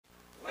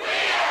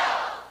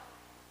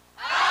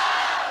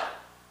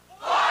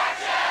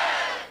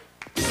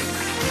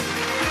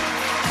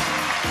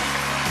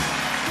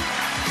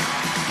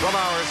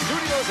our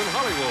studios in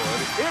Hollywood,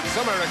 it's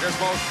America's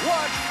most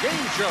watched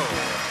game show.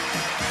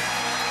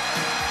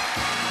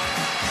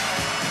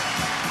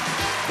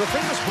 The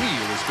famous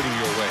wheel is spinning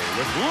your way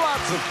with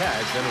lots of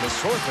cash and an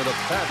assortment of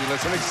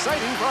fabulous and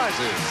exciting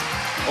prizes.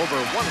 Over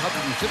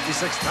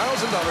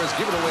 $156,000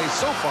 given away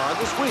so far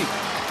this week.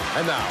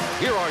 And now,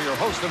 here are your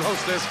host and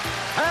hostess,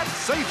 Pat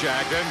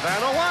Sajak and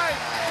Vanna White.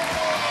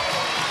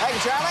 Thank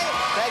you, Charlie.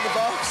 Thank you,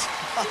 folks.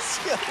 I'll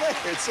see you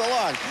later. It's so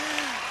long.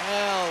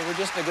 Well, we're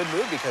just in a good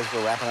mood because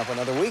we're wrapping up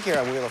another week here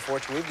on Wheel of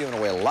Fortune. We've given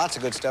away lots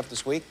of good stuff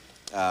this week.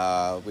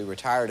 We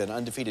retired an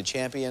undefeated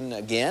champion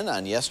again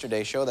on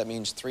yesterday's show. That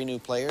means 3 new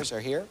players are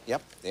here.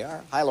 Yep, they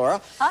are. Hi,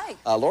 Laura. Hi.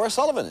 Laura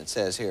Sullivan, it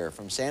says here,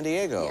 from San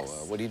Diego.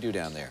 Yes. What do you do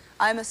down there?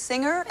 I'm a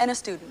singer and a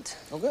student.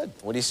 Oh, good.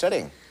 What are you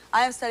studying?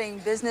 I am studying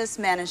business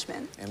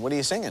management. And what are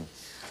you singing?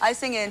 I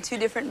sing in 2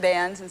 different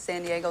bands in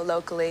San Diego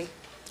locally.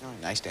 Oh,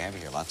 nice to have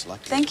you here. Lots of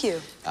luck to you. Thank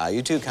you.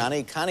 You too,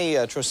 Connie. Connie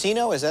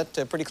Trocino, is that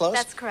pretty close?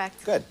 That's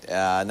correct. Good.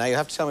 Now you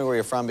have to tell me where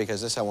you're from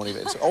because this I won't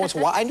even...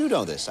 I do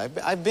know this.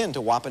 I've been to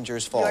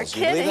Wappingers Falls.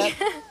 You're kidding. You believe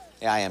that?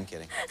 Yeah, I am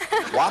kidding.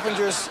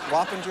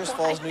 Wappingers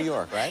Falls, New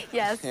York, right?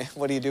 Yes.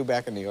 What do you do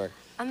back in New York?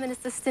 I'm an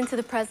assistant to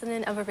the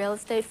president of a real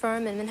estate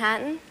firm in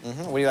Manhattan.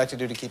 Mm-hmm. What do you like to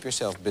do to keep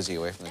yourself busy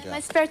away from the In job? my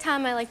spare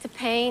time, I like to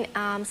paint,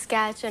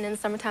 sketch, and in the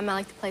summertime, I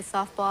like to play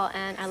softball,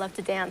 and I love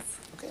to dance.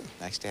 Okay,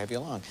 nice to have you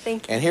along.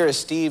 Thank you. And here is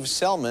Steve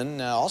Selman,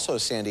 also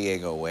San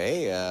Diego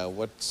way.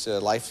 What's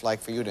life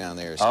like for you down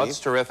there, Steve? Oh, it's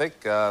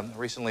terrific.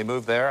 Recently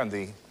moved there. I'm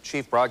the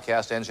chief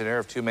broadcast engineer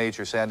of 2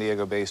 major San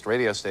Diego-based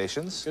radio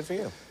stations. Good for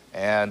you.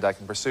 And I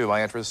can pursue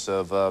my interests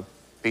of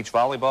beach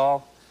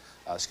volleyball,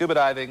 scuba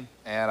diving,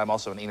 and I'm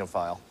also an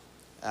enophile.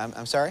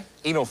 I'm sorry?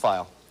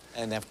 Enophile.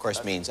 And that, of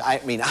course, means...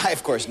 I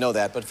of course, know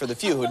that, but for the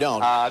few who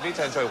don't... I mean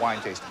to enjoy wine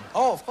tasting.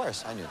 Oh, of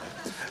course, I knew that.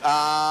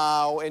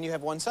 And you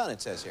have 1 son,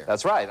 it says here.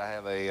 That's right. I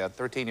have a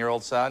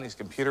 13-year-old son. He's a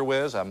computer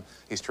whiz.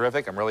 He's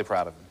terrific. I'm really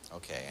proud of him.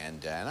 Okay,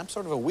 and I'm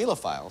sort of a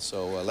wheelophile,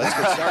 so let's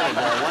get started.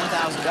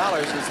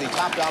 $1,000 is the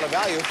top dollar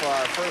value for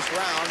our first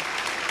round.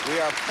 We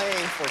are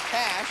playing for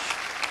cash.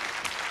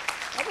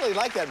 I really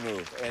like that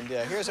move. And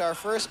here's our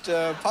first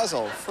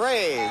puzzle.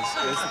 Phrase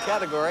is the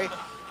category.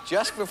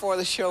 Just before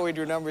the show, we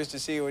drew numbers to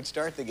see who would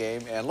start the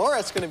game. And Laura,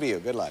 it's going to be you.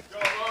 Good luck. Go,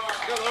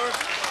 Laura.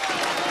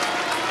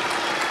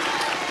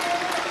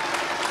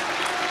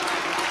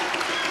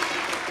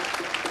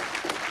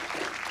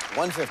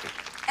 $150.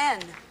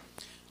 N.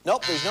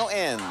 Nope, there's no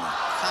N.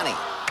 Connie.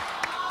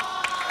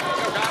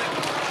 Go, Connie.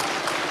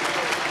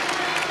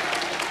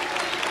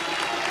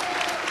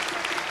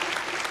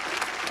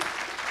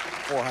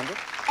 $400.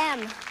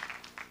 M.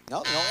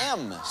 No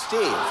M.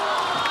 Steve.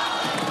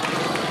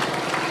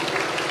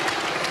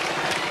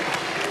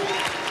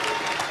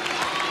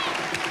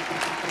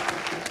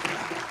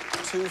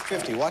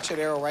 $250. Watch that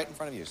arrow right in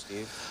front of you,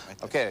 Steve. Right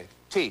there. Okay.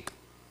 T.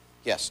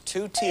 Yes,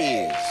 2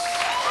 T's.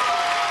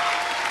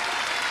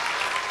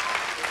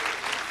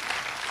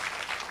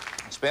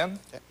 Spin.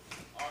 Okay.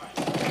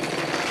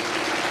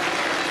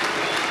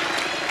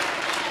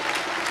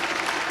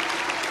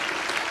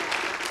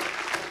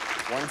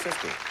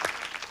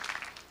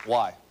 $150.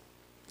 Y.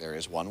 There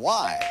is 1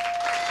 Y.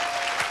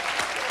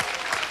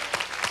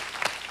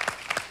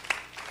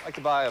 I'd like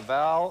to buy a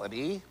vowel, an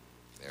E.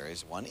 There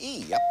is 1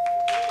 E. Yep.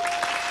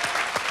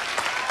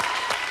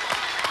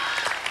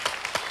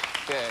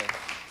 Okay.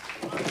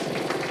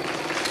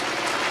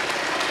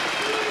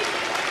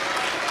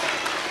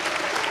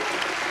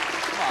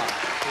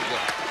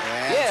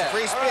 And it's a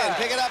free spin. Right.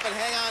 Pick it up and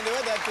hang on to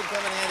it. That could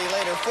come in handy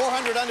later.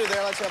 400 under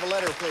there. Let's have a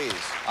letter, please.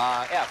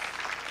 F.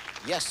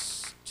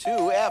 Yes,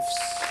 2 F's.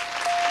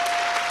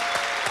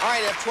 All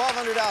right, F,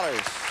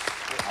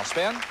 $1,200. I'll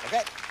spin.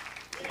 Okay.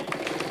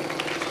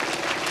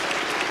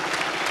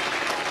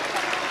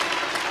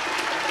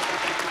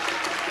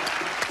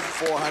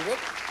 $400.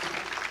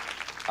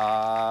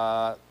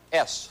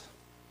 S.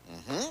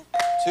 Mm-hmm.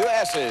 2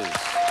 S's.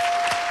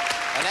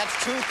 And that's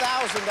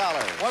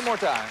 $2,000. One more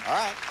time. All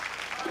right.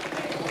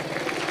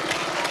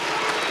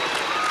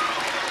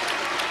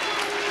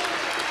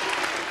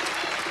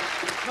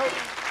 Nope.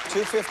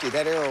 $250.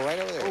 That arrow right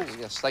over there. Oh,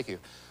 yes, thank you.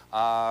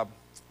 R.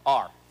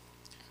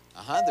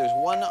 There's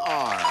 1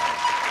 R.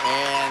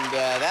 And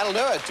that'll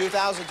do it.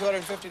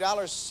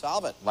 $2,250.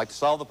 Solve it. Like to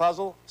solve the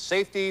puzzle?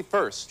 Safety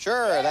first.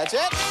 Sure, that's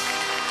it.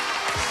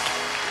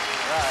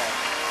 Right.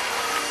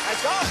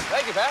 Nice going.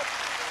 Thank you, Pat.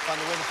 Fun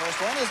to win the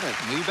first one, isn't it?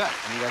 You bet.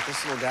 And you got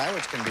this little guy,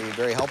 which can be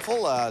very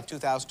helpful.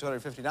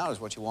 $2,250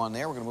 what you won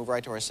there. We're going to move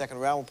right to our second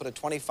round. We'll put a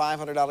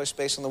 $2,500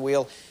 space on the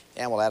wheel,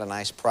 and we'll add a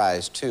nice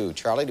prize, too.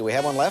 Charlie, do we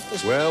have one left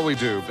this week? Well, we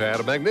do,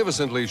 Pat. A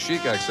magnificently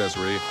chic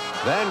accessory.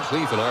 Van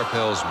Cleef &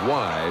 Arpels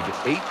wide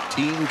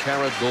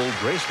 18-karat gold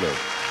bracelet.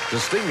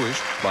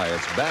 Distinguished by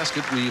its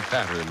basket weave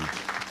pattern.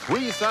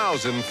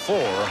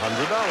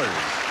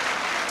 $3,400.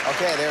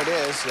 Okay, there it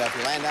is. If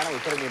you land on it, we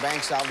put it in your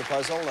bank, solve the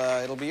puzzle.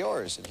 It'll be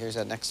yours. And here's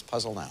that next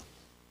puzzle now.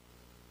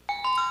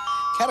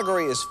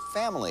 Category is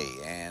family.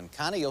 And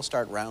Connie, you'll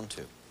start round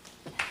 2.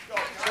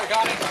 Sure,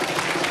 got it.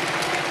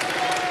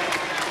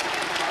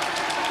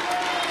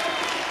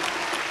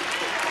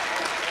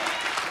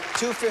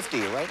 250,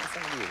 right in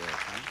front of you there,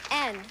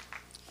 Tom. N.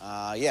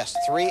 Yes,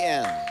 3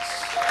 N's.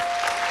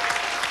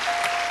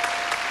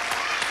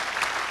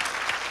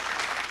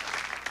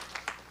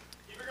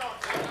 Keep it going.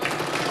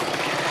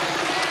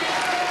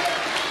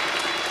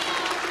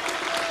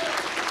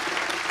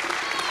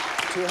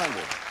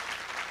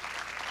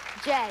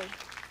 $200. J.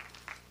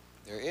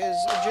 There is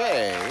a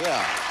J,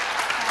 yeah.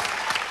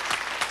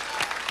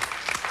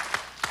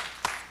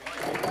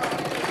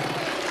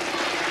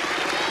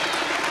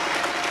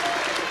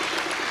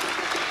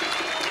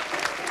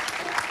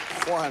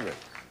 $400.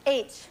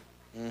 H.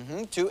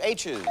 2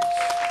 H's.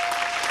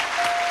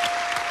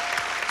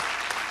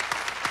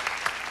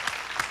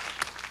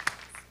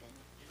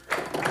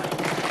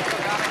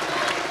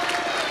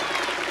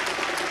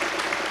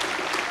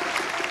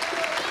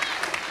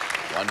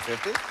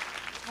 $150.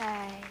 K.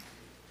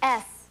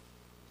 S.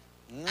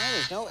 No,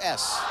 there's no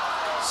S.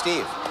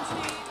 Steve.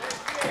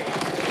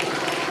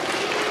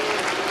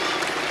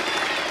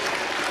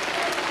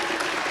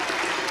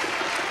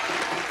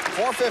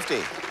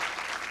 $450.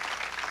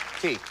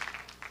 T.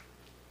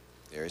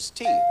 There's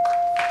T.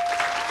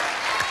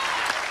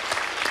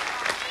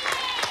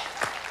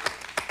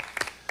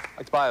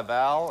 Like to buy a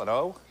vowel, an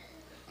O.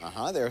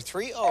 There are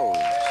 3 O's.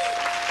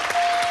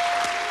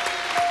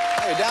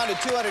 Well, you're down to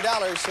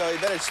 $200, so you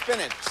better spin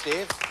it,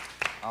 Steve.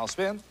 I'll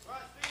spin.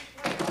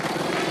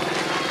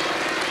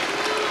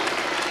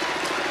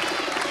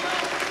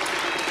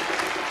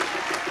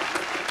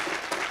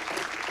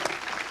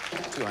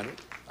 $200.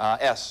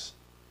 S.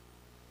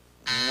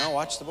 No,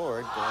 watch the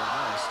board.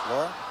 Nice.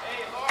 Laura?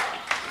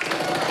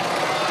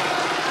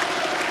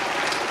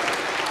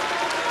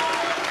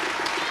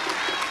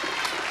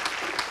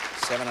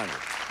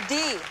 $700.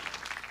 D.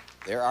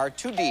 There are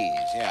 2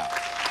 D's, yeah.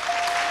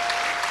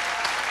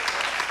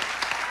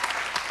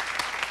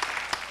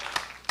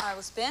 I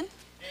will spin.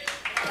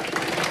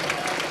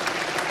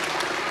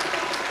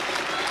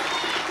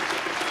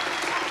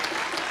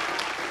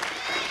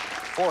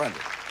 $400.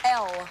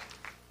 L.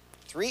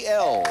 3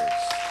 L's.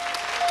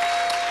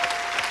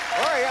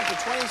 Laura, you're up to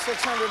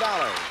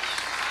 $2,600.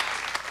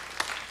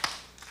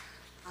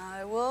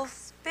 I will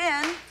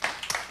spin.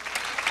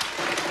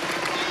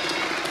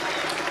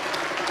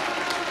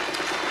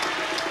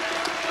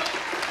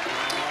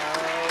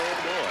 Oh,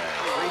 boy.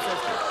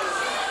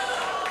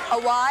 $350. A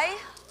Y.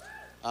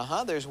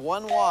 There's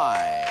 1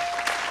 Y.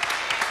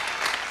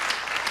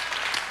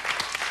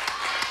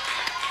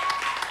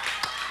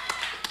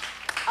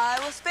 I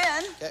will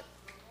spin. Okay.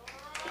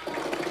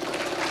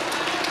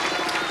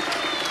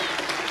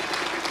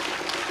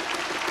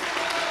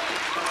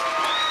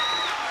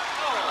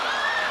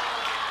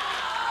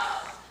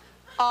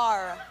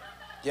 R.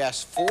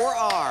 Yes, 4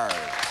 R's.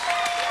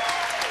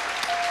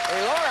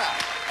 Hey, Laura,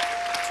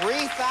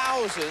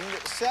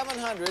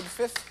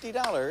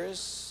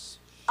 $3,750.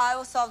 I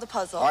will solve the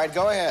puzzle. All right,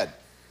 go ahead.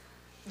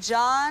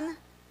 John,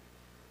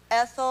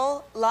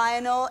 Ethel,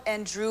 Lionel,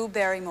 and Drew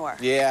Barrymore.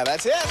 Yeah,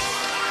 that's it.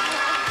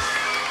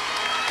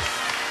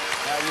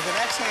 Now, you can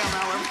exhale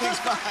now. Everything's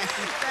fine.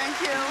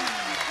 Thank you.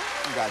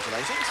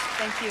 Congratulations.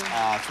 Thank you.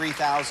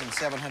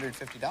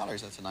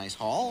 $3,750. That's a nice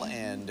haul,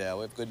 and we have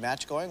a good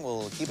match going.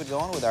 We'll keep it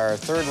going with our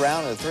 3rd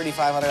round of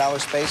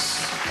 $3,500 space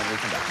when we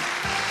come back.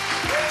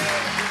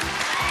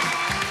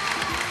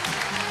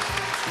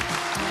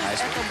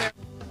 Nice one.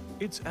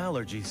 It's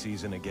allergy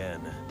season again.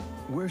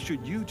 Where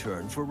should you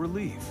turn for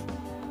relief?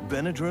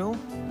 Benadryl?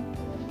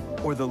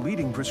 Or the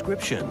leading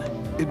prescription?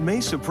 It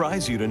may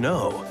surprise you to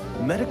know,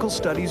 medical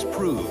studies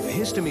prove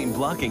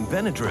histamine-blocking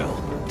Benadryl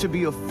to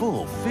be a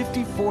full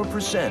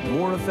 54%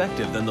 more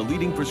effective than the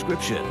leading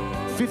prescription.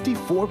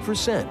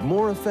 54%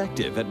 more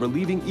effective at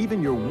relieving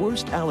even your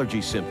worst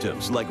allergy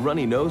symptoms like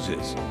runny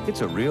noses.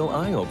 It's a real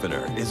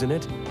eye-opener, isn't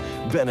it?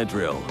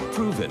 Benadryl,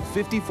 proven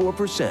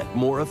 54%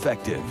 more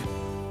effective.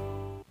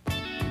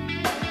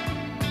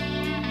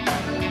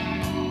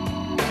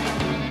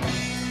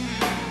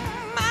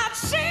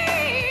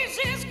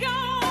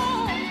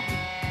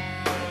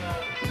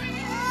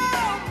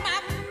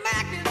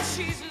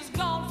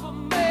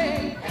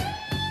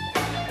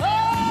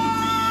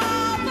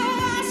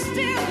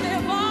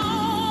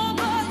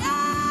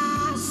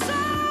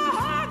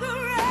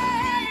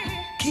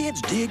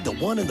 Kids dig the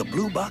one in the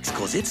blue box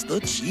because it's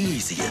the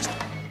cheesiest.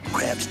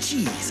 Crab's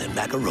cheese and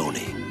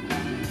macaroni.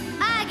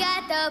 I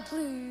got the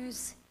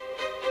blues.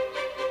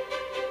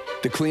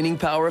 The cleaning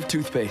power of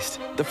toothpaste,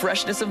 the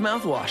freshness of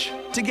mouthwash,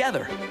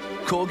 together.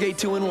 Colgate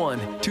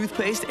 2-in-1,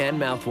 toothpaste and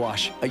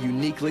mouthwash, a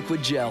unique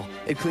liquid gel.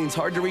 It cleans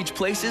hard-to-reach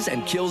places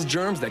and kills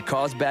germs that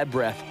cause bad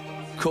breath.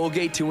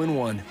 Colgate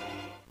 2-in-1.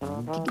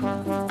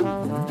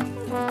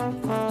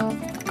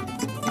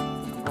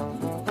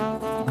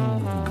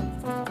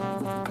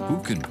 Who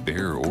can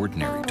bear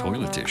ordinary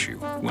toilet tissue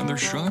when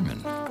there's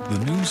Charmin? The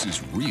news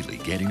is really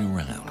getting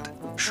around.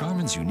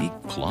 Charmin's unique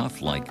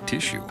cloth-like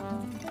tissue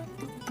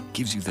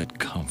gives you that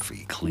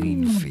comfy,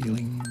 clean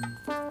feeling.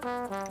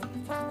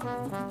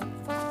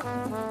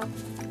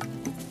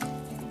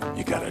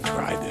 You gotta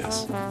try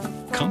this.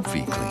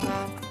 Comfy clean.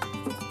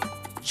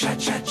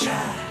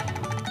 Cha-cha-cha.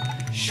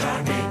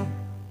 Charmin.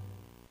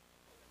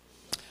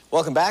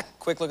 Welcome back.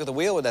 Quick look at the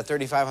wheel with that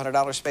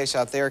 $3,500 space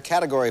out there.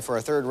 Category for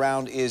our third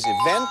round is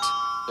event.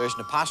 There's an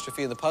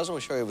apostrophe in the puzzle.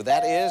 We'll show you what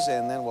that is,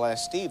 and then we'll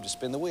ask Steve to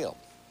spin the wheel.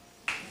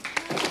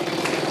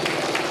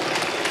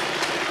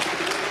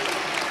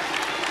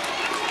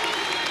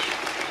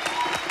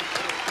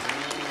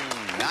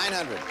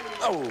 900.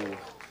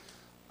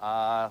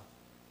 Oh.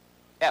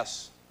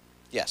 S.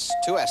 Yes,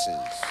 2 S's.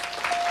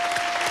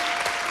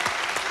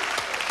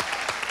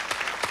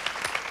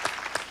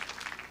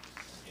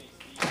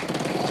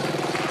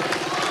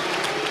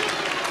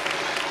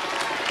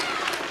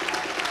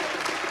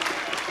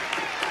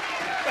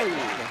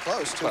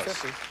 Close,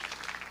 250.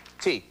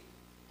 T.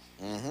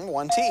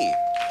 1 T.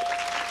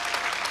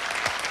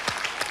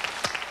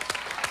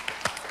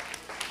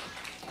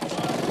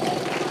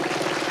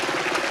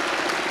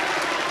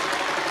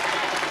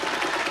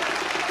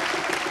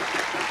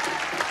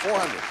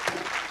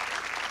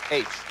 $400.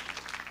 H.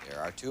 There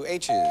are 2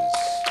 H's.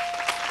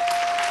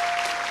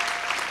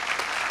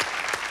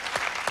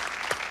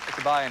 I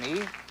could buy an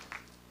E.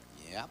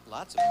 Yep,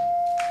 lots of them.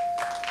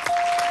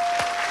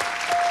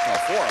 Well,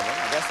 4 of them.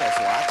 I guess that's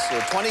lots. So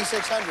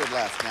 2,600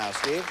 left now,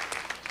 Steve.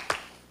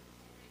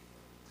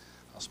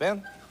 I'll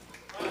spin.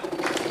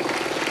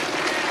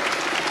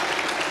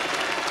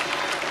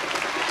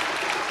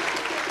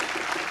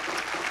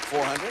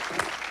 400.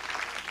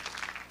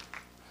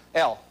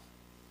 L.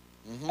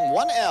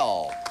 1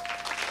 L.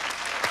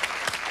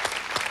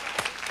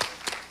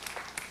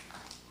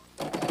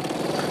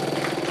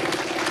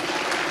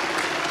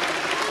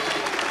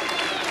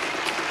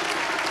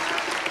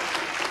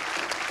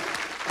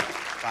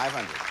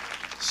 $500.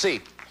 C.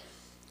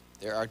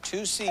 There are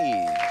 2 C's.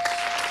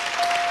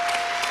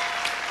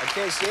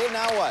 Okay, Steve,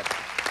 now what?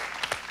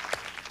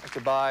 I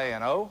could buy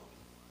an O.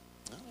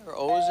 Well, there are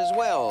O's as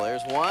well.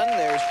 There's 1,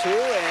 there's 2,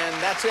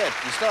 and that's it.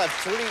 You still have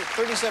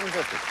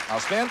 $3,750. I'll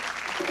spin.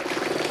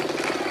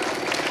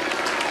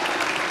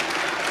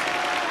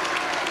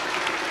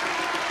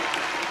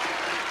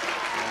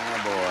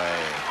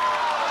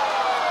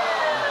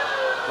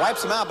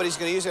 Wipes him out, but he's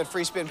going to use that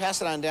free spin. Pass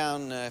it on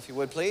down, if you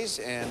would, please.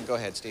 And go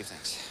ahead, Steve.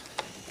 Thanks.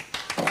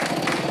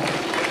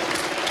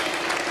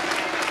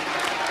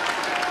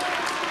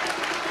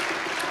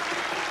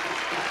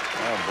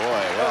 Oh,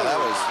 boy. Well, that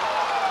was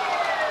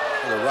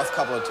a rough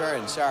couple of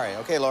turns. Sorry.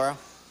 Okay, Laura.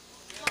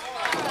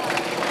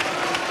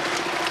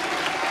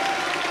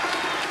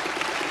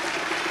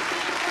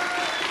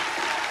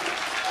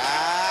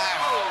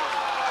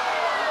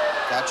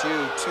 Got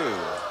you 2.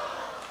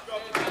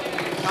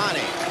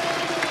 Connie.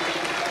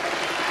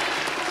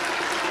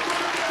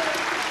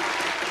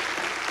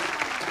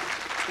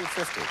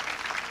 $250.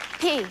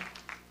 P.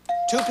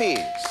 2 P's.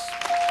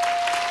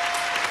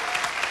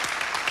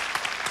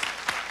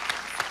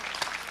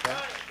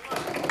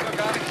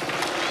 Okay.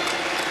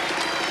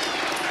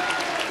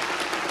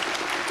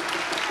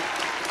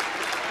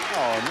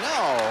 Oh, no.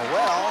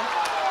 Well,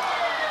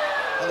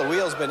 the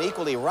wheel's been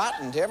equally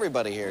rotten to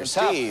everybody here.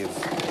 Steve.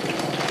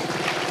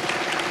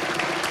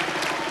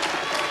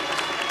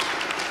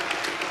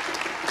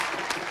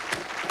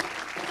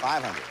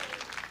 $500.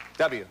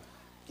 W.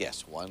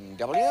 Yes, 1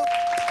 W.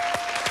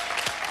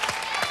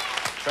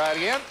 Try it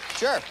again?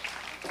 Sure.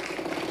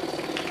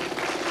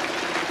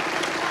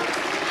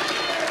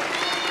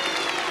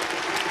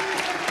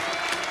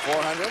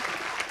 $400.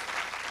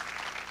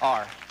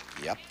 R.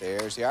 Yep,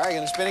 there's the R. You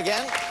gonna spin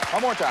again?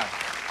 One more time.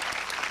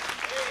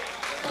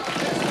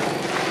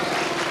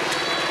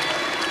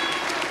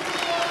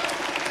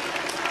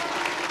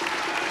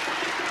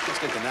 Let's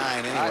get the 9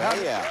 anyway.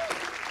 900. Yeah.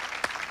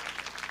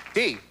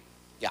 D.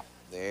 Yep,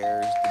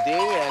 there's the D,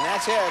 and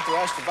that's it. The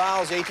rest of the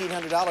files,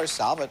 $1,800.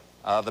 Solve it.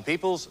 The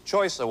People's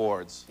Choice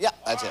Awards. Yeah,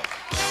 that's it.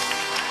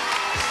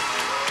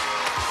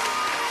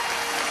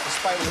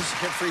 Despite losing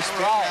your free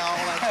spin, now all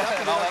that stuff,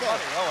 you did okay.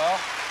 Oh,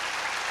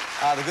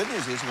 well. The good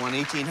news is you won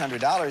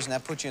 $1,800, and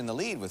that puts you in the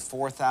lead with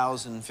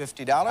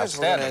 $4,050.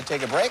 We're going to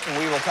take a break, and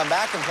we will come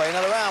back and play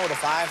another round with a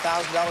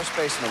 $5,000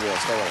 space in the wheel.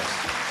 Stay with us.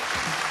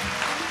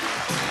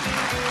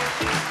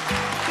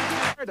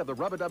 Tired of the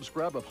rub-a-dub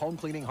scrub of home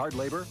cleaning hard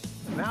labor?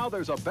 Now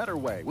there's a better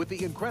way with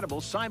the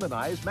incredible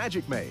Simonized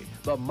Magic Maid,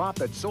 the mop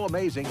that's so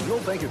amazing you'll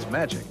think it's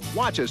magic.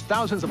 Watch as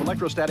thousands of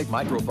electrostatic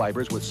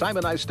microfibers with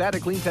Simonized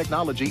Static Clean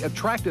technology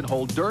attract and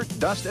hold dirt,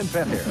 dust, and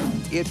pet hair.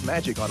 It's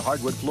magic on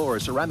hardwood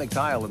floors, ceramic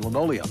tile, and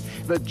linoleum.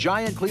 The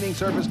giant cleaning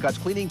surface cuts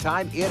cleaning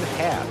time in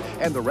half,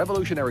 and the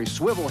revolutionary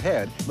swivel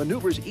head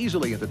maneuvers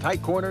easily into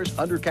tight corners,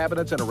 under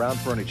cabinets, and around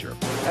furniture.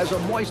 As a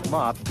moist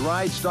mop,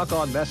 dried,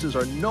 stuck-on messes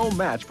are no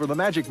match for the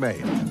Magic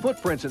Maid.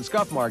 Footprints and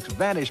scuff marks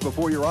vanish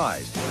before your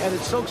eyes, and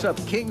it soaks up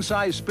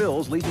king-size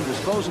spills, leaving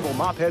disposable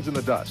mop heads in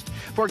the dust.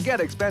 Forget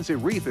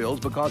expensive refills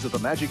because if the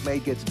Magic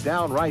Maid gets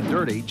downright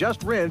dirty,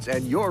 just rinse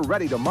and you're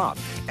ready to mop.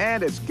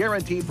 And it's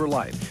guaranteed for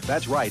life.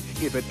 That's right.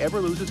 If it ever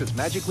loses its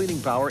magic cleaning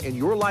power in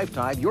your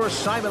lifetime, your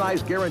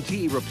Simonized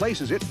guarantee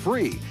replaces it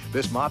free.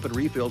 This mop and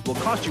refills will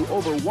cost you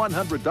over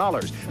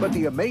 $100, but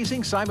the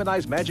amazing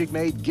Simonized Magic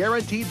Maid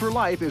guaranteed for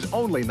life is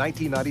only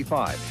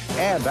 $19.95.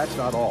 And that's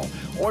not all.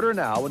 Order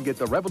now and get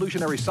the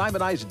revolutionary Simonized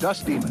Simonized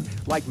Dust Demon.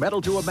 Like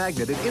metal to a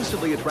magnet, it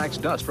instantly attracts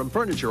dust from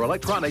furniture,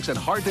 electronics, and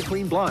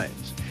hard-to-clean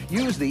blinds.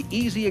 Use the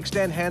Easy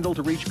Extend handle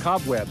to reach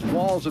cobwebs,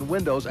 walls, and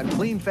windows, and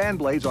clean fan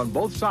blades on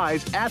both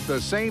sides at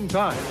the same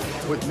time.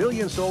 With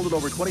millions sold at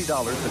over $20,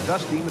 the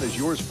Dust Demon is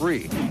yours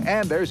free.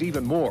 And there's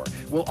even more.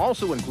 We'll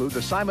also include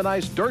the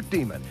Simonized Dirt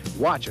Demon.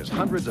 Watch as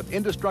hundreds of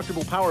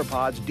indestructible power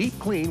pods deep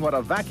clean what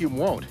a vacuum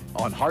won't.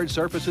 On hard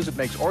surfaces, it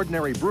makes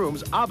ordinary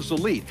brooms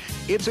obsolete.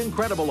 It's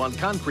incredible on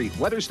concrete,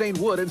 weather-stained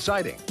wood, and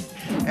siding.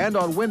 And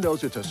on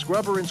windows, it's a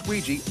scrubber and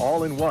squeegee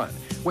all in one.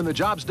 When the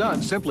job's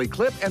done, simply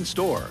clip and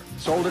store.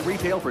 Sold at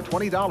retail for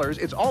 $20,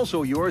 it's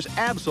also yours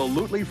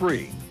absolutely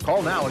free.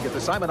 Call now and get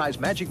the Simonized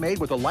Magic Maid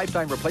with a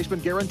lifetime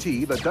replacement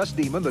guarantee, the Dust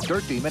Demon, the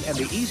Dirt Demon, and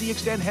the Easy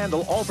Extend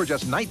handle, all for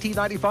just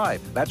 $19.95.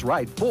 That's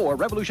right, 4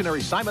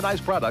 revolutionary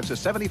Simonized products, a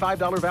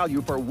 $75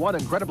 value for one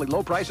incredibly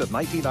low price of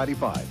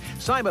 $19.95.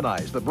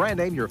 Simonized, the brand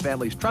name your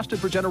family's trusted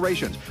for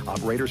generations.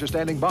 Operators are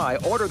standing by.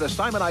 Order the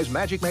Simonized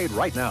Magic Maid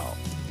right now.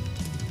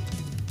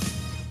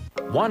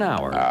 1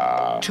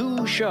 hour,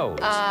 2 shows,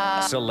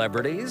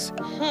 celebrities,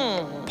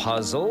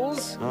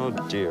 puzzles. Oh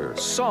dear.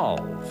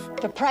 Solve.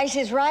 The Price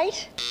is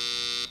Right?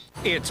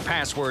 It's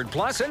Password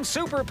Plus and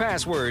Super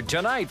Password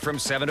tonight from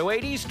 7 to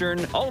 8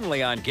 Eastern,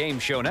 only on Game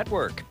Show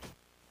Network.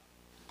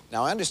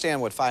 Now, I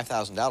understand what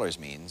 $5,000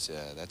 means.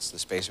 That's the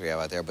space we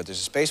have out there. But there's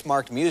a space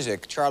marked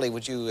music. Charlie,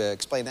 would you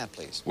explain that,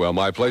 please? Well,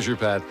 my pleasure,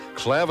 Pat.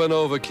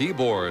 Clavinova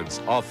keyboards,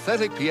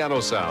 authentic piano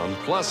sound,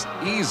 plus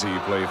easy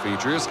play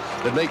features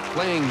that make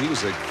playing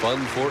music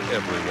fun for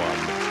everyone.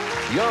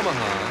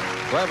 Yamaha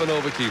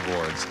Clavinova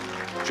keyboards,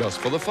 just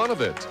for the fun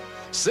of it.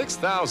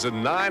 $6,995.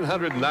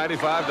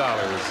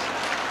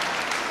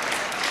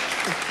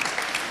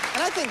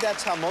 And I think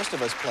that's how most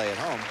of us play at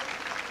home.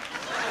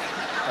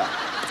 Well,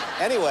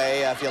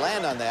 anyway, if you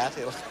land on that,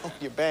 it'll go in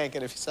your bank,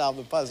 and if you solve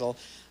the puzzle,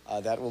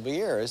 that will be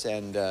yours.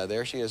 And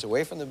there she is,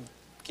 away from the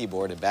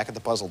keyboard and back at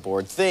the puzzle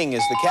board. Thing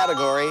is the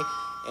category,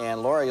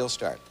 and Laura, you'll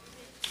start.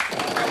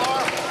 Hey,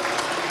 Laura.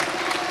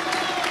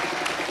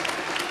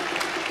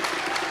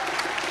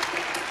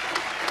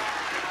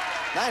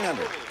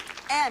 $900.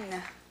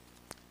 N.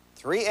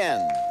 3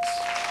 N's.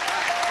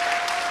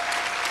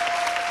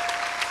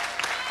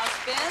 I'll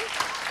spin.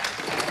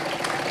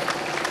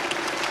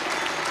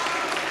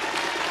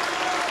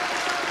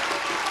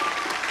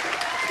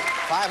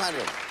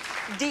 $500.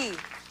 D.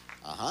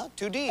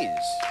 2 D's.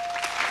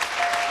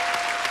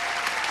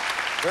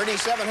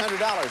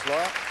 $3,700,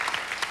 Laura.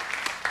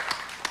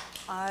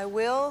 I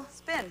will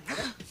spin.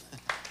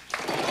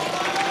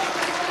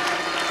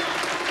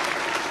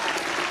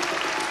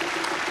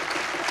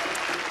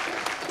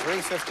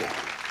 $350.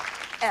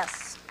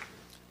 S.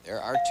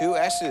 There are 2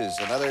 S's,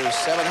 another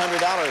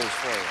 $700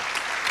 for you.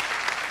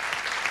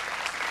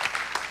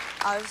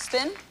 I'll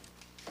spin.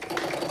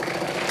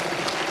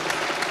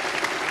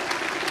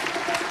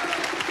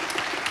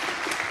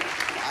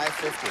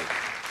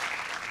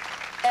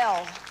 $550.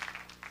 L.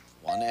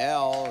 1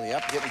 L.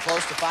 Yep, getting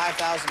close to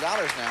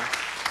 $5,000 now.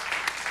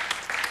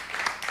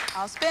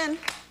 I'll spin.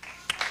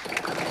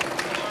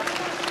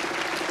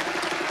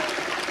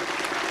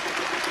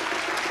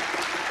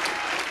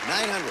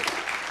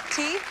 $900.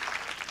 T.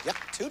 Yep,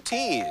 2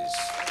 T's.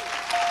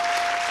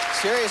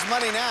 Serious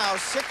money now,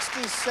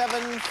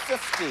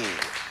 $67.50.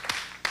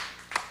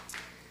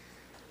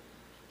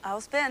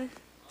 I'll spin.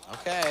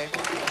 Okay.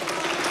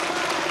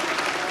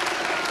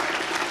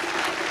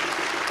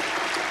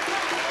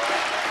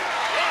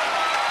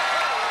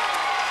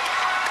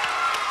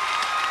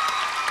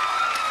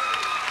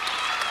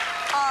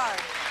 R.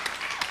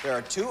 There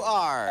are 2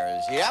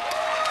 R's. Yep.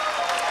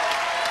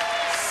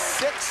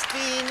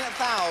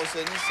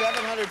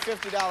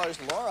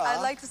 $16,750. Laura.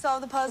 I'd like to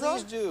solve the puzzle.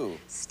 Please do.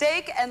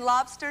 Steak and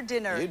lobster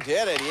dinner. You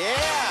did it,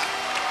 yeah.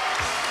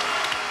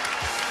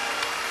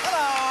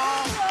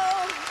 Hello.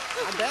 Hello.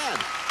 Not bad.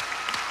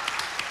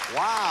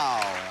 Wow.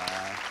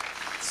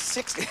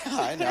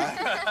 I know.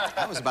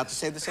 I was about to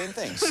say the same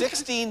thing.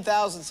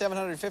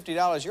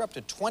 $16,750. You're up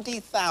to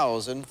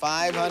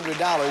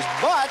 $20,500.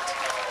 But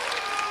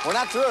we're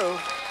not through.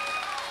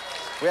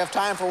 We have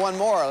time for one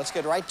more. Let's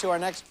get right to our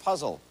next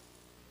puzzle.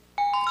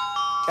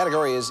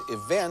 Category is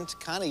event.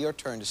 Connie, your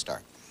turn to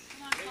start.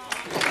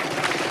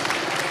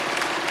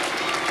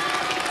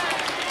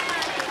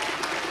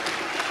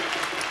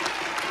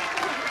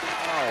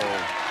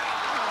 Oh.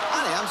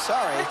 Connie, I'm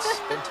sorry.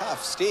 It's been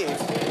tough. Steve. And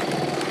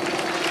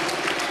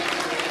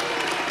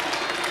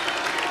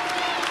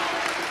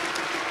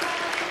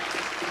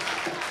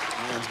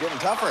it's getting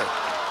tougher.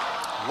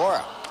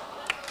 Laura.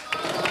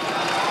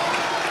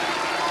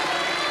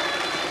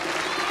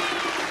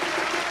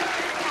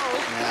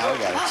 Now we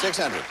got it.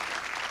 600.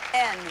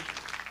 N.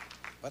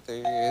 What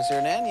is there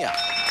an N? Yeah.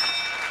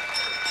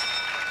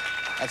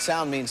 That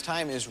sound means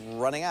time is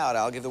running out.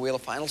 I'll give the wheel a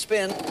final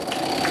spin.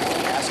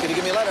 Ask you to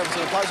give me a letter to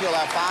the puzzle. You'll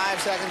have 5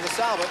 seconds to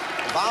solve it.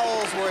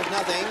 Vowels worth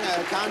nothing.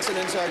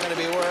 Consonants are going to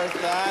be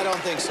worth, I don't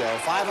think so.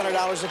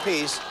 $500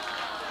 apiece.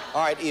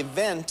 All right,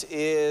 event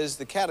is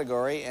the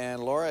category.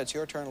 And Laura, it's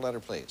your turn.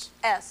 Letter, please.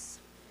 S.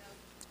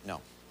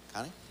 No.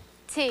 Connie?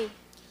 T.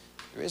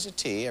 There is a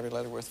T, every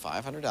letter worth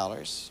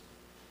 $500.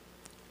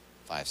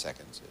 5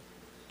 seconds.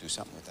 Do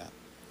something with that.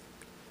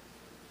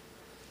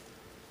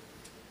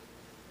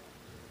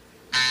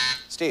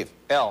 Steve.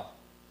 L.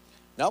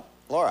 Nope.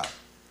 Laura.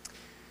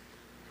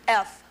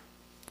 F.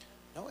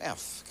 No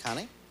F.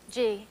 Connie.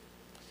 G.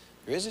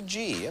 There is a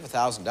G. You have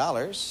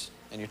 $1,000,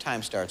 and your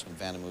time starts when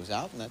Vanna moves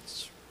out, and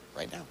that's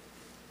right now.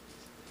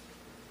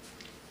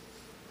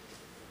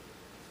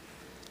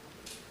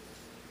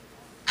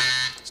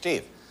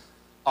 Steve.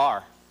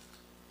 R.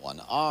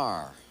 1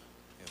 R.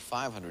 You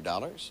have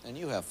 $500, and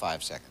you have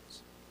 5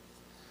 seconds.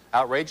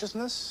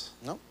 Outrageousness?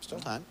 Nope, still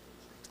time.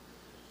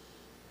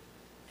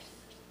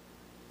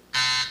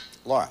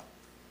 Laura.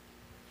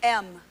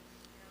 M.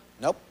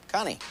 Nope.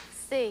 Connie.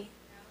 C.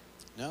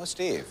 No,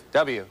 Steve.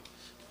 W.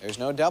 There's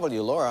no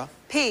W. Laura.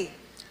 P.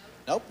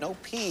 Nope, no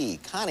P.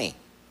 Connie.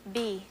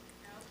 B.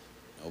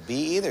 No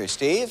B either.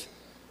 Steve.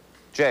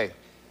 J.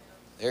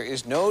 There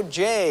is no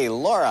J.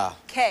 Laura.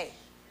 K.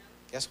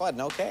 Guess what?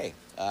 No K.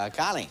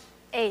 Connie.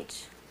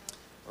 H.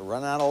 We're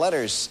running out of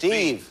letters.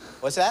 Steve.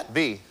 What's that?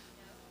 V.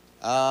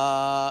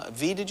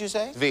 V, did you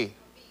say? V.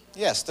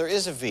 Yes, there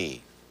is a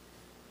V.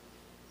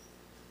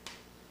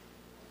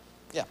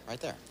 Yeah, right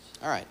there.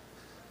 All right.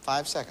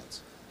 5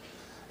 seconds.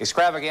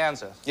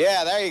 Extravaganza.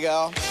 Yeah, there you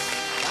go.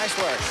 Nice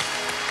work.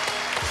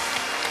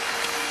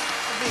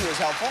 The V was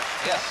helpful.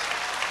 Yes.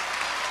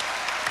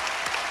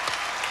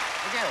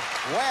 Again.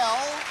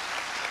 Well,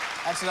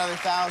 that's another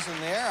 1,000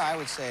 there. I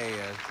would say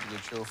a pretty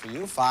good show for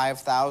you.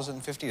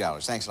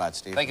 $5,050. Thanks a lot,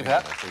 Steve. Thank you,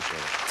 Pat. I appreciate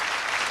it.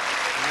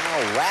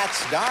 Oh,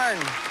 rats, darn.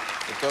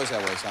 It goes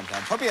that way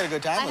sometimes. Hope you had a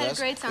good time with us. I had a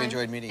great time. We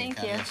enjoyed meeting you.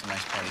 Thank you. It's a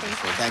nice party.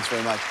 Thanks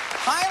very much.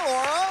 Hi,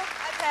 Laura.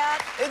 Hi,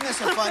 Pat. Isn't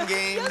this a fun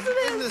game? Yes, it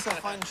is. Isn't this a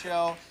fun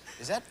show?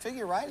 Is that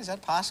figure right? Is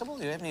that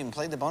possible? You haven't even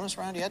played the bonus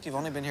round yet? You've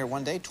only been here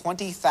one day?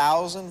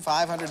 $20,500 in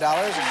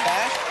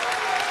cash?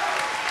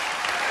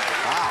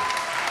 Wow.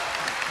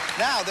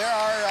 Now, there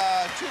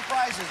are 2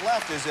 prizes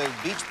left. There's a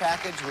beach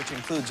package, which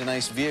includes a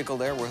nice vehicle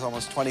there worth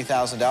almost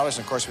 $20,000. And,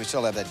 of course, we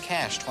still have that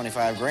cash,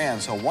 25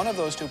 grand. So one of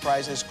those 2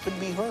 prizes could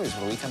be hers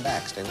when we come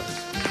back. Stay with us.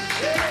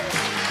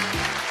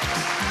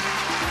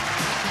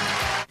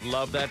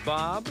 Love that,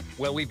 Bob?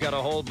 Well, we've got a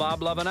whole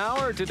Bob Love an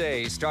hour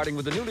today, starting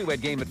with the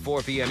Newlywed Game at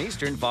 4 p.m.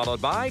 Eastern,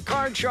 followed by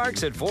Card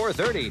Sharks at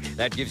 4:30.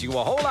 That gives you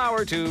a whole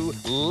hour to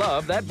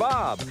love that,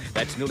 Bob.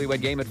 That's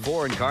Newlywed Game at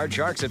 4 and Card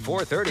Sharks at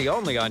 4:30,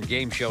 only on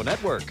Game Show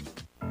Network.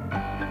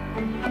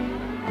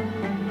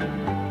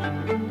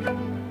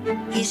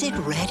 Is it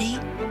ready?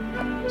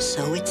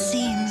 So it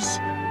seems.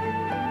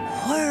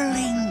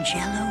 Whirling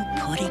Jell-O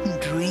pudding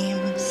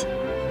dreams,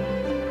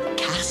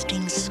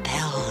 casting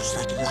spells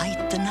that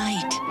light the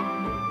night,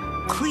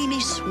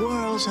 creamy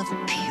swirls of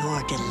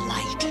pure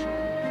delight.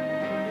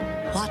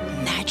 What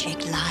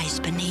magic lies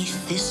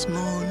beneath this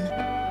moon?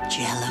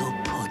 Jell-O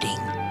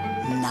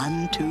pudding,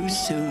 none too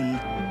soon.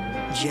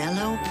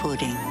 Jell-O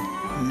pudding,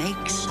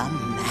 make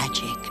some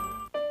magic.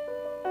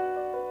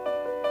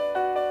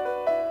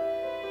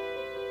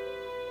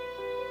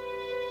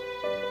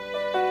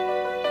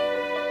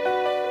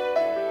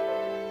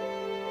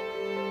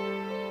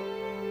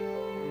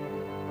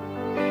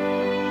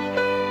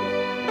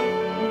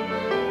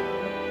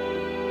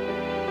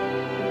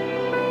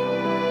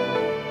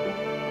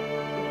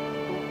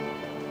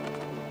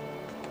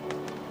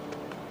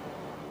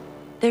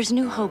 There's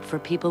new hope for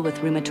people with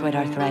rheumatoid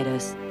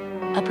arthritis,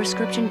 a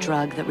prescription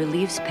drug that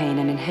relieves pain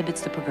and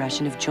inhibits the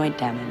progression of joint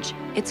damage.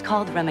 It's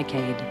called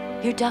Remicade.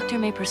 Your doctor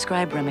may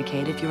prescribe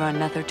Remicade if you're on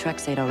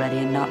methotrexate already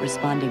and not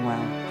responding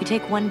well. You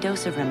take 1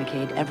 dose of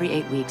Remicade every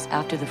 8 weeks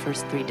after the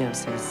first 3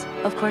 doses.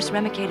 Of course,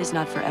 Remicade is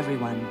not for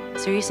everyone.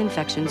 Serious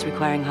infections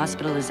requiring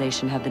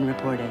hospitalization have been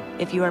reported.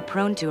 If you are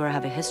prone to or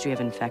have a history of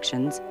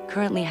infections,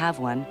 currently have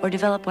one, or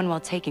develop one while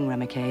taking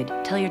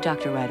Remicade, tell your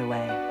doctor right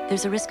away.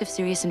 There's a risk of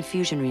serious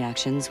infusion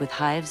reactions with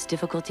hives,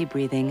 difficulty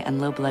breathing, and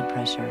low blood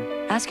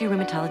pressure. Ask your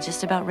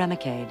rheumatologist about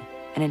Remicade,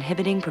 an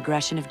inhibiting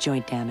progression of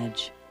joint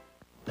damage.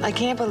 I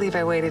can't believe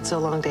I waited so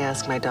long to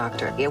ask my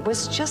doctor. It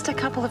was just a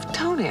couple of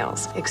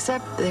toenails,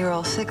 except they were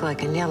all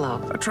sick-like and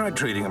yellow. I tried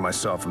treating it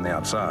myself from the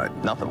outside.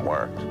 Nothing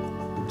worked.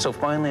 So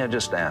finally, I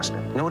just asked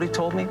him. You know what he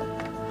told me?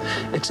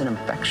 It's an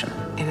infection.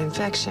 An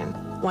infection?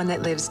 One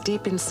that lives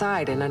deep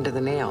inside and under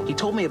the nail. He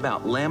told me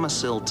about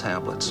Lamisil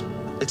tablets.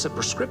 It's a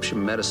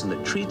prescription medicine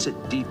that treats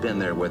it deep in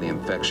there where the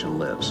infection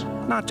lives.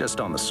 Not just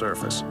on the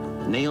surface.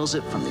 Nails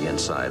it from the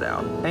inside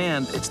out.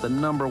 And it's the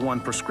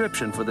 #1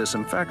 prescription for this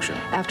infection.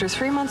 After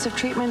 3 months of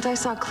treatment, I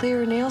saw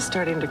clear nails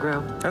starting to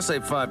grow. I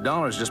saved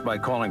 $5 just by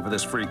calling for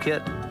this free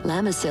kit.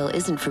 Lamisil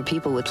isn't for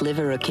people with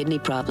liver or kidney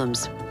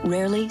problems.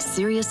 Rarely,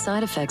 serious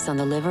side effects on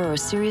the liver or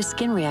serious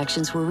skin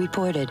reactions were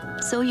reported,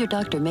 so your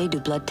doctor may do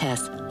blood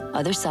tests.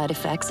 Other side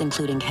effects,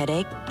 including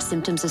headache,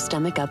 symptoms of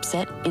stomach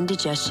upset,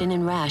 indigestion,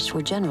 and rash,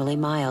 were generally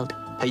mild.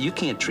 Hey, you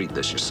can't treat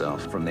this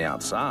yourself from the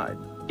outside.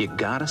 You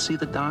gotta see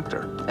the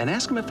doctor and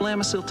ask him if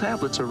Lamisil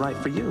tablets are right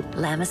for you.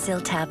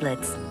 Lamisil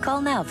tablets.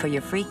 Call now for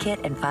your free kit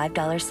and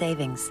 $5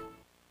 savings.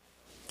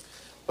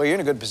 Well, you're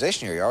in a good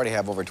position here. You already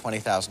have over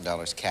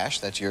 $20,000 cash.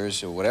 That's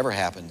yours, whatever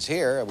happens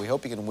here. We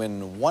hope you can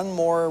win one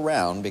more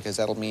round because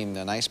that'll mean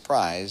a nice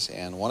prize.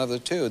 And one of the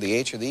two, the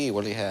H or the E,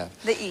 what do you have?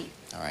 The E.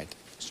 All right.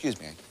 Excuse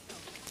me.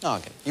 Oh,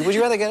 okay. Would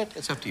you rather get it?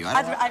 It's up to you.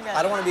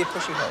 I don't want to be a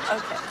pushy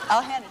host. Okay.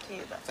 I'll hand it to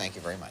you, though. Thank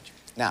you very much.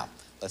 Now,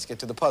 let's get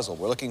to the puzzle.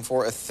 We're looking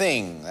for a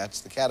thing.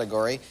 That's the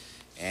category.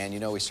 And you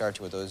know we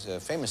start with those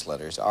famous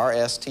letters, R,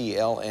 S, T,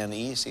 L, N,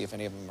 E. See if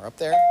any of them are up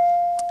there.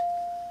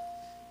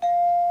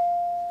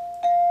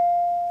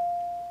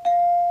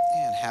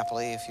 And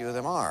happily, a few of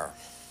them are.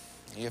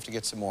 You have to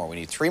get some more. We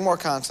need 3 more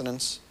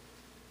consonants,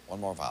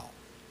 1 more vowel.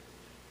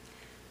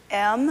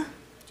 M.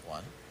 That's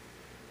 1.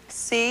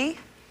 C.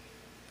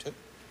 2.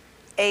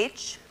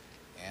 H.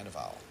 And a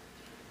vowel.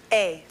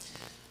 A.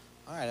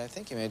 All right, I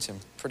think you made some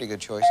pretty good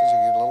choices. You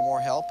get a little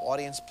more help.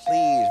 Audience,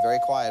 please, very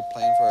quiet,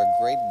 playing for a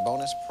great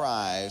bonus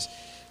prize.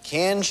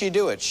 Can she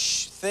do it?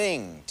 Shh,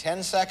 thing,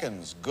 10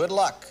 seconds. Good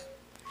luck.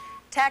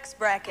 Tax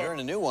bracket. You're in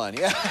a new one,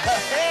 yeah.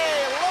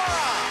 Hey,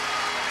 Laura!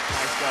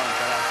 Nice going,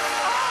 fella.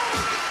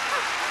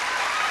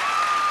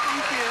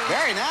 Thank you.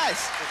 Very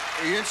nice.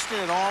 Are you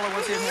interested in all of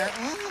what's in there?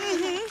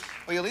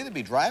 Well, you'll either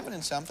be driving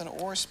in something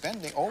or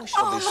spending. Oh,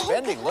 she'll be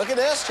spending. Look at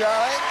this,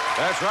 Charlie.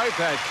 That's right,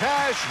 that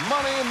cash,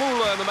 money,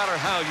 moolah, no matter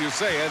how you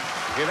say it,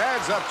 it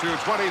adds up to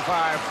 $25,000.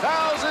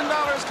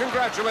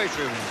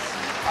 Congratulations.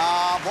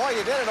 Boy,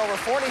 you did it. Over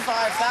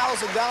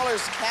 $45,000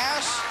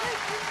 cash.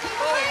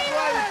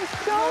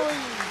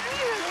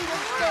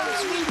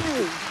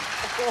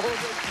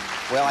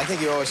 Well, I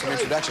think you owe us some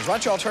introductions. Why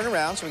don't you all turn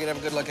around so we can have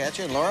a good look at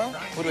you? And Laura,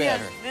 who do we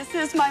have here? This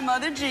is my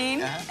mother,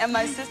 Jean, and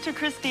my sister,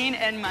 Christine,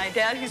 and my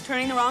dad, who's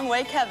turning the wrong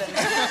way, Kevin.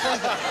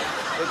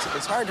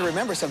 It's hard to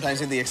remember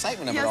sometimes in the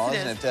excitement of it all,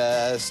 isn't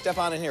it? Step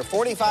on in here.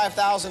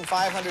 $45,500.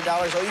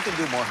 Oh, you can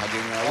do more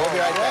hugging. We'll be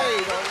right back.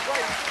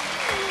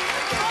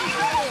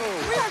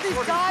 We have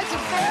these guys who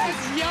think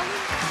it's young.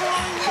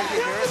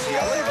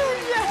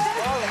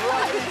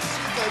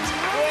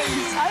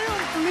 I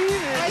don't believe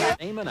it.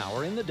 Name an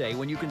hour in the day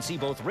when you can see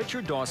both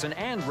Richard Dawson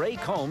and Ray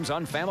Combs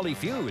on Family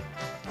Feud.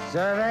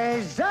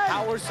 Survey said.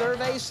 Our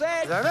survey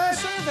said.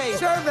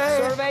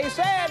 Survey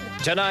said.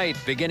 Tonight,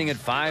 beginning at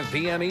 5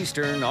 p.m.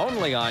 Eastern,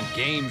 only on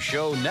Game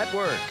Show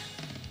Network.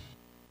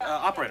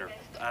 Operator,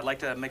 I'd like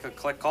to make a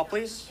collect call,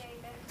 please.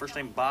 First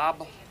name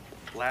Bob,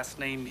 last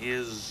name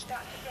is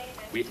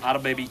We Oughta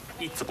Baby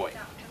Eats a Boy.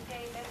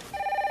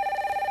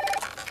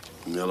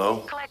 Hello?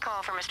 Collect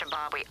call for Mr.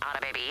 Bob. We Oughta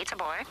Baby Eats a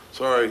Boy.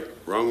 Sorry,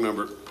 wrong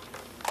number.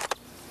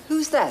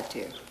 Who's that,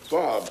 dear?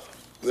 Bob,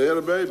 they had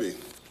a baby.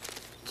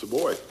 It's a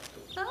boy.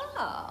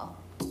 Oh.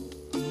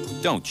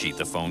 Don't cheat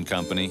the phone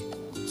company.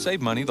 Save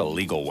money the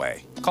legal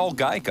way. Call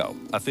Geico.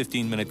 A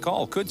 15-minute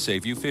call could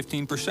save you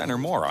 15% or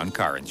more on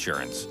car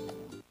insurance.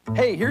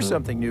 Hey, here's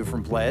something new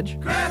from Pledge.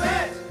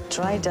 Grab it!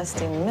 Dry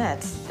dusting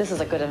mitts. This is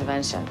a good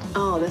invention.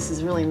 Oh, this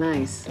is really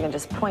nice. You can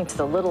just point to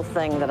the little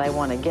thing that I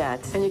want to get.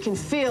 And you can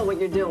feel what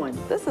you're doing.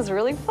 This is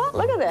really fun.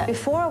 Look at that.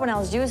 Before, when I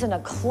was using a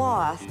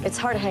cloth, it's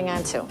hard to hang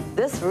on to.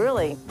 This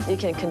really, you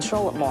can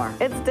control it more.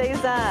 It stays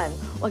on.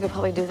 Well, I could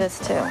probably do this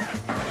too.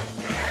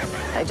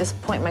 I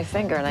just point my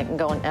finger and I can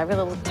go in every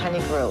little tiny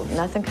groove.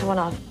 Nothing coming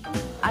off.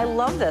 I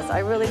love this. I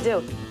really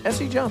do.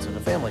 S.C. Johnson, a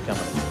family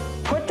company.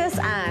 Put this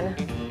on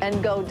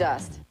and go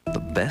dust. The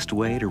best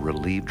way to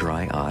relieve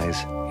dry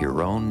eyes,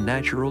 your own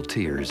natural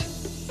tears.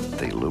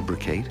 They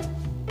lubricate,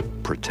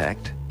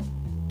 protect,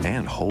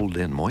 and hold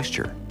in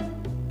moisture.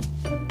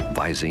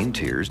 Visine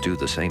tears do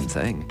the same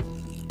thing.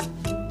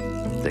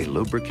 They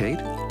lubricate,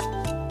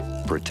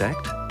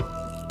 protect,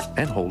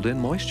 and hold in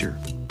moisture.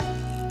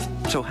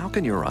 So how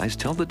can your eyes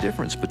tell the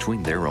difference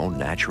between their own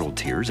natural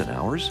tears and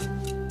ours?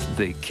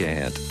 They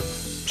can't.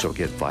 So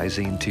get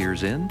Visine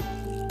tears in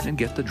and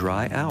get the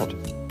dry out,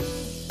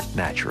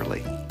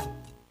 naturally.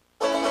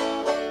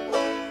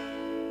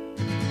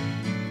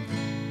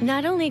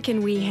 Not only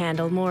can we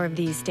handle more of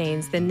these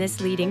stains than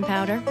this leading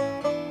powder,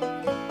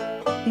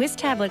 Whisk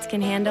tablets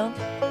can handle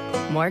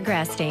more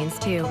grass stains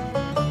too.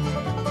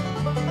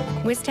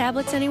 Whisk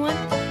tablets, anyone?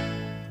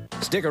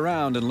 Stick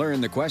around and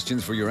learn the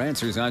questions for your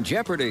answers on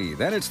Jeopardy!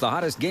 Then it's the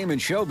hottest game in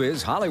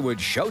showbiz,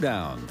 Hollywood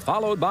Showdown,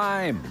 followed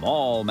by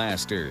Mall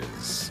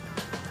Masters.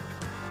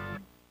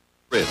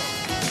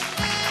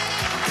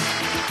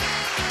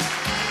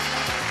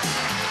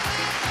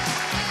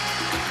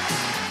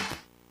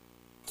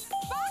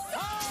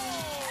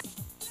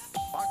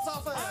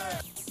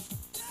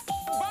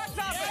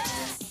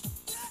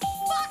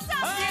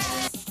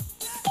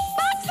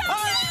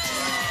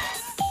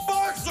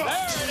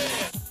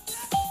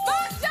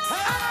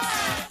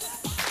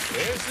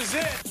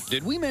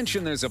 Did we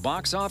mention there's a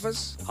box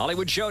office?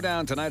 Hollywood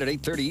Showdown tonight at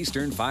 8:30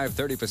 Eastern,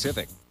 5:30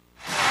 Pacific.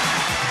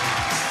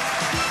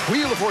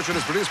 Wheel of Fortune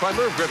is produced by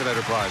Merv Griffin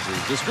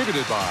Enterprises,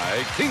 distributed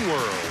by King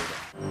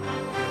World.